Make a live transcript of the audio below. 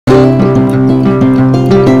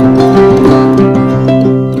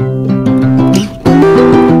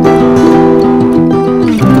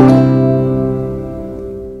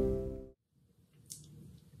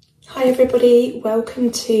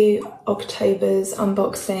welcome to October's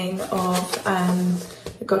unboxing of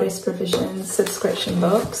the Goddess Provisions subscription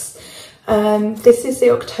box. This is the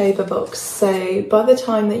October box, so by the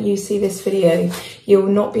time that you see this video, you'll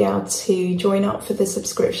not be able to join up for the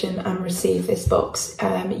subscription and receive this box.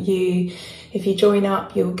 If you join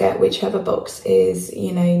up, you'll get whichever box is,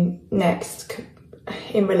 next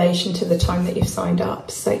in relation to the time that you've signed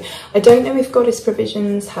up. So I don't know if Goddess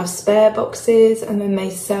Provisions have spare boxes and then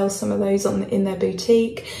they sell some of those in their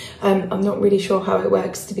boutique. I'm not really sure how it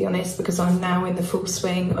works, to be honest, because I'm now in the full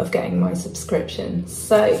swing of getting my subscription.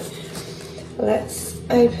 So let's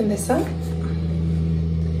open this up.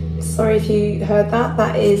 Sorry if you heard that.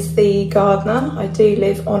 That is the gardener. I do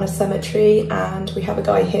live on a cemetery and we have a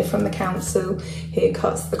guy here from the council who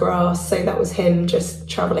cuts the grass, so that was him just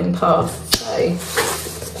travelling past. So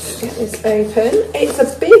let's get this open. It's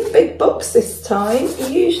a big box this time.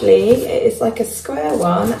 Usually it is like a square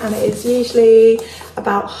one and it is usually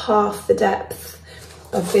about half the depth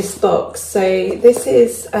of this box. So this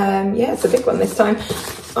is, yeah, it's a big one this time.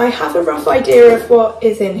 I have a rough idea of what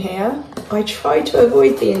is in here. I try to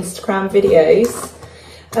avoid the Instagram videos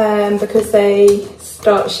because they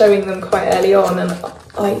start showing them quite early on, and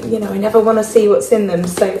I never want to see what's in them.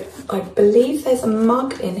 So I believe there's a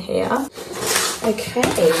mug in here. Okay,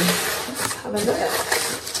 let's have a look.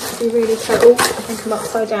 It'll be really cool. I think I'm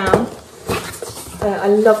upside down. I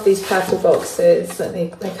love these purple boxes that they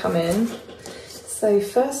come in. So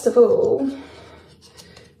first of all,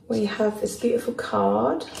 we have this beautiful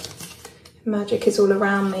card. Magic is all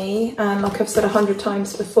around me, and like I've said 100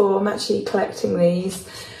 times before, I'm actually collecting these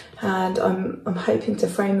and I'm hoping to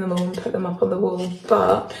frame them all and put them up on the wall,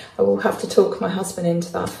 but I will have to talk my husband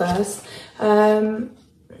into that first. Well,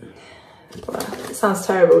 it sounds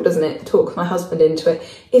terrible, doesn't it? Talk my husband into it.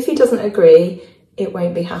 If he doesn't agree, it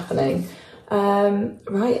won't be happening.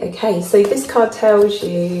 Right, okay, so this card tells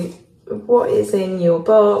you what is in your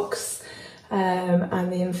box,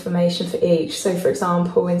 and the information for each. So for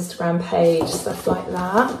example, Instagram page, stuff like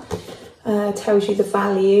that, tells you the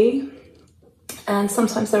value, and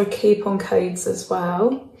sometimes there are coupon codes as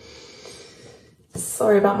well.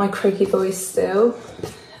 Sorry about my croaky voice still.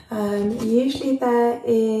 Usually there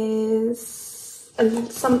is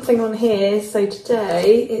something on here. So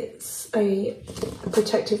today it's a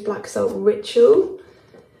protective black salt ritual,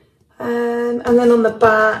 and then on the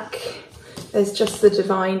back there's just the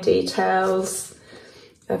divine details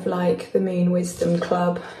of like the Moon Wisdom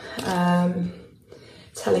Club,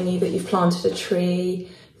 telling you that you've planted a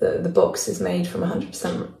tree, that the box is made from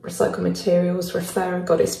 100% recycled materials, refer a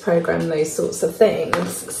goddess program, those sorts of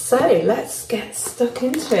things. So let's get stuck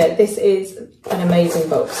into it. This is an amazing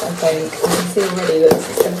box, I think. I can see already that this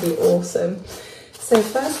is going to be awesome. So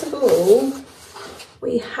first of all,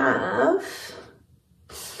 we have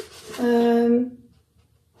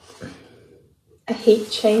a heat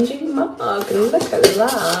changing mug. Look at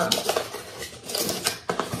that.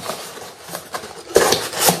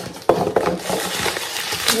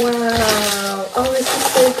 Wow. Oh, this is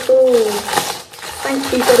so cool. Thank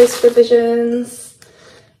you, Goddess Provisions.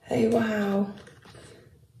 Oh, wow.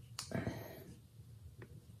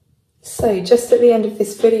 So just at the end of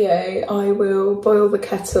this video, I will boil the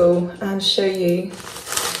kettle and show you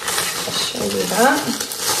that.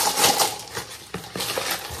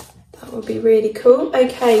 Would be really cool.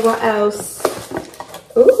 Okay, what else?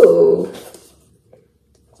 Ooh,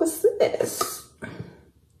 what's this?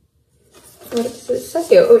 What does it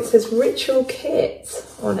say? Oh, it says ritual kit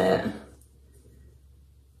on it.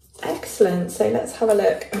 Excellent. So let's have a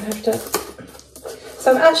look.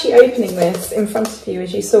 So I'm actually opening this in front of you,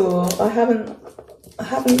 as you saw. I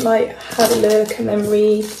haven't like had a look and then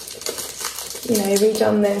redone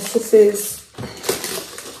this. This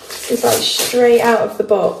is like straight out of the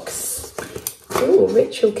box. Oh,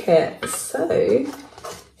 ritual kit. So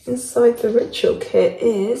inside the ritual kit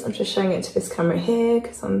is, I'm just showing it to this camera here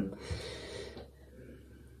because I'm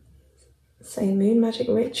saying Moon Magic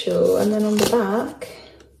Ritual, and then on the back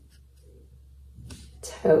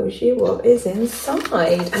tells you what is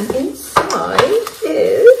inside, and inside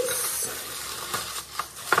is,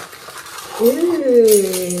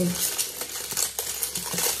 ooh,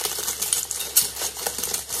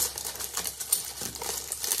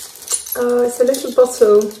 oh, it's a little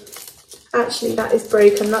bottle. Actually, that is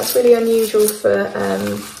broken. That's really unusual for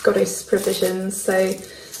Goddess Provisions. So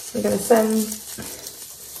I'm going to send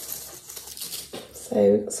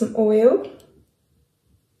some oil.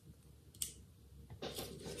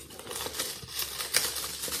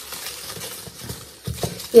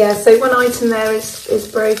 Yeah, so one item there is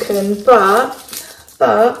broken, but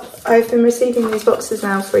I've been receiving these boxes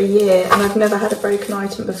now for a year and I've never had a broken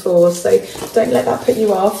item before, so don't let that put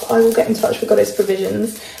you off. I will get in touch with Goddess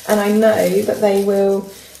Provisions and I know that they will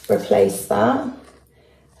replace that.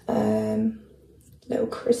 Little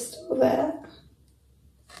crystal there.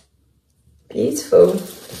 Beautiful.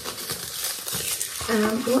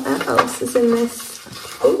 What else is in this?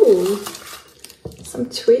 Oh, some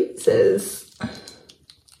tweezers.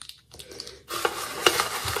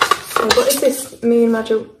 So what is this moon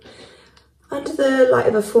magic? Under the light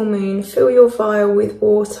of a full moon, fill your vial with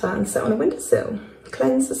water and set on a windowsill.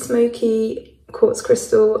 Cleanse the smoky quartz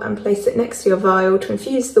crystal and place it next to your vial to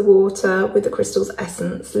infuse the water with the crystal's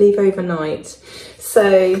essence. Leave overnight.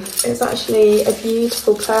 So it's actually a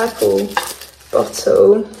beautiful purple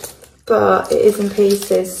bottle, but it is in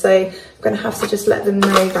pieces, so I'm going to have to just let them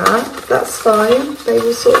know that. That's fine, they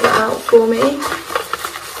will sort that out for me.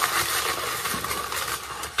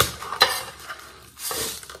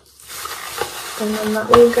 And then that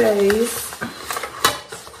all goes.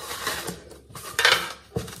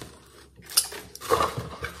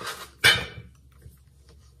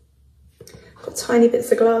 Got tiny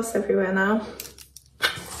bits of glass everywhere now.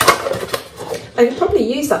 I could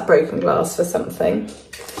probably use that broken glass for something,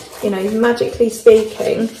 you know, magically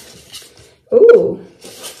speaking. Ooh,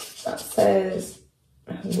 that says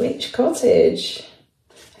Witch Cottage.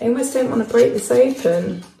 I almost don't want to break this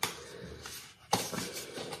open.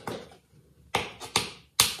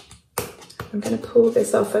 I'm going to pull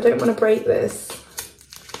this off. I don't want to break this.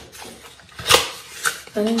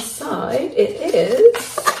 And inside it is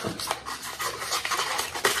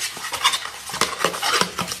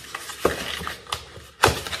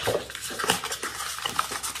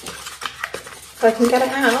if I can get it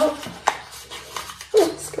out. Oh,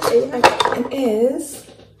 it's good. It is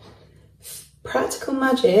Practical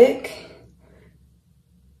Magic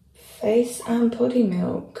Face and Body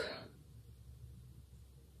Milk.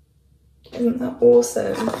 Isn't that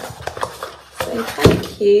awesome? So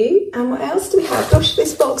thank you. And what else do we have? Gosh,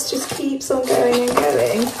 this box just keeps on going and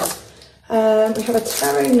going. We have a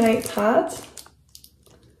tarot notepad.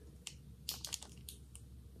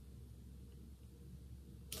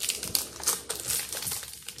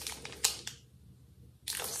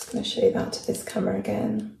 Just going to show that to this camera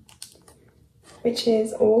again, which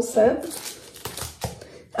is awesome.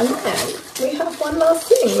 And then we have one last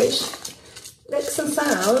thing, which looks and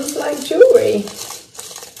sounds like jewellery.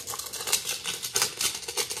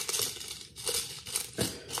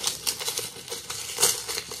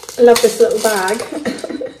 I love this little bag.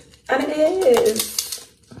 And it is.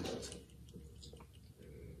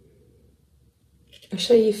 I'll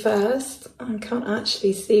show you first. I can't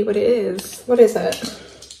actually see what it is. What is it?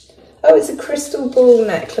 Oh, it's a crystal ball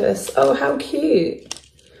necklace. Oh, how cute.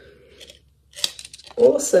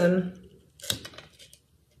 Awesome.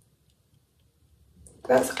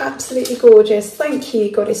 That's absolutely gorgeous. Thank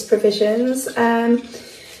you, Goddess Provisions.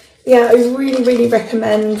 Yeah, I really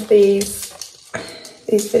recommend these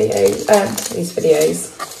videos.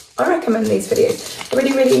 I recommend these videos. I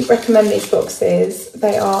really recommend these boxes.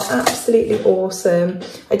 They are absolutely awesome.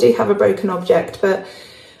 I do have a broken object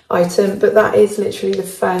item, but that is literally the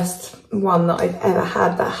first one that I've ever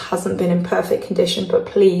had that hasn't been in perfect condition. But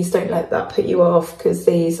please don't let that put you off, because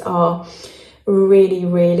these are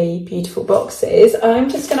really beautiful boxes. I'm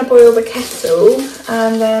just going to boil the kettle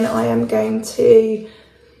and then I am going to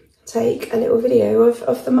take a little video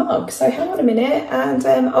of the mug. So hang on a minute and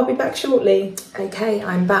I'll be back shortly. Okay,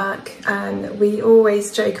 I'm back, and we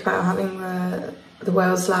always joke about having the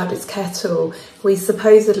world's loudest kettle. We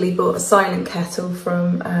supposedly bought a silent kettle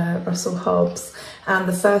from Russell Hobbs, and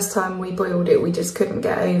the first time we boiled it we just couldn't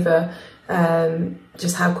get over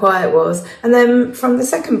just how quiet it was. And then from the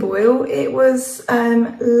second boil it was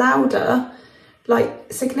louder,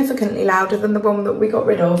 like significantly louder than the one that we got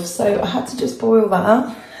rid of. So I had to just boil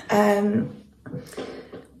that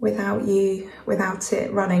without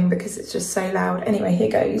it running because it's just so loud. Anyway, here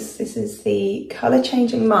goes. This is the colour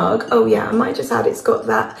changing mug. Oh yeah, I might just add it's got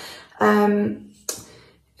that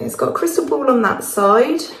it's got a crystal ball on that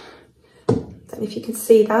side. Don't know if you can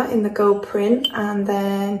see that in the gold print, and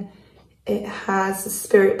then it has a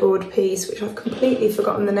spirit board piece which I've completely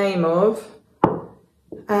forgotten the name of.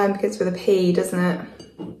 Begins with a P, doesn't it?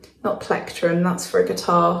 Not plectrum, that's for a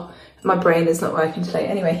guitar. My brain is not working today.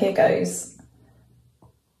 Anyway, here goes.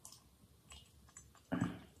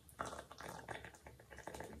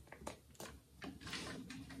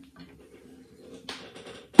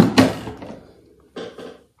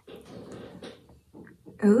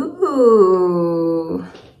 Ooh,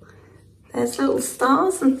 there's little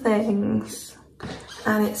stars and things.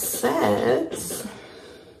 And it says,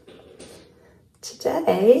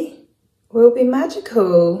 today will be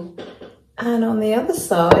magical. And on the other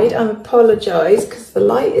side, I apologise because the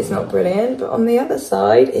light is not brilliant, but on the other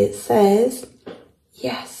side it says,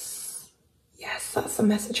 yes, yes, that's a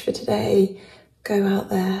message for today. Go out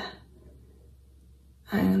there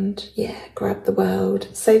and yeah, grab the world.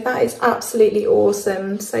 So that is absolutely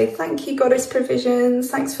awesome. So thank you, Goddess Provisions.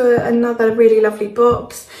 Thanks for another really lovely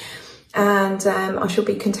box. And I shall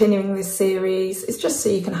be continuing this series. It's just so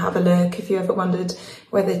you can have a look. If you ever wondered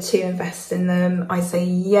whether to invest in them, I say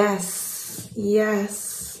yes,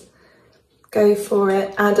 yes, go for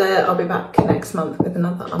it. And I'll be back next month with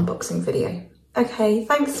another unboxing video. Okay,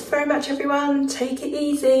 thanks very much everyone. Take it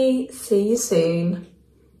easy. See you soon.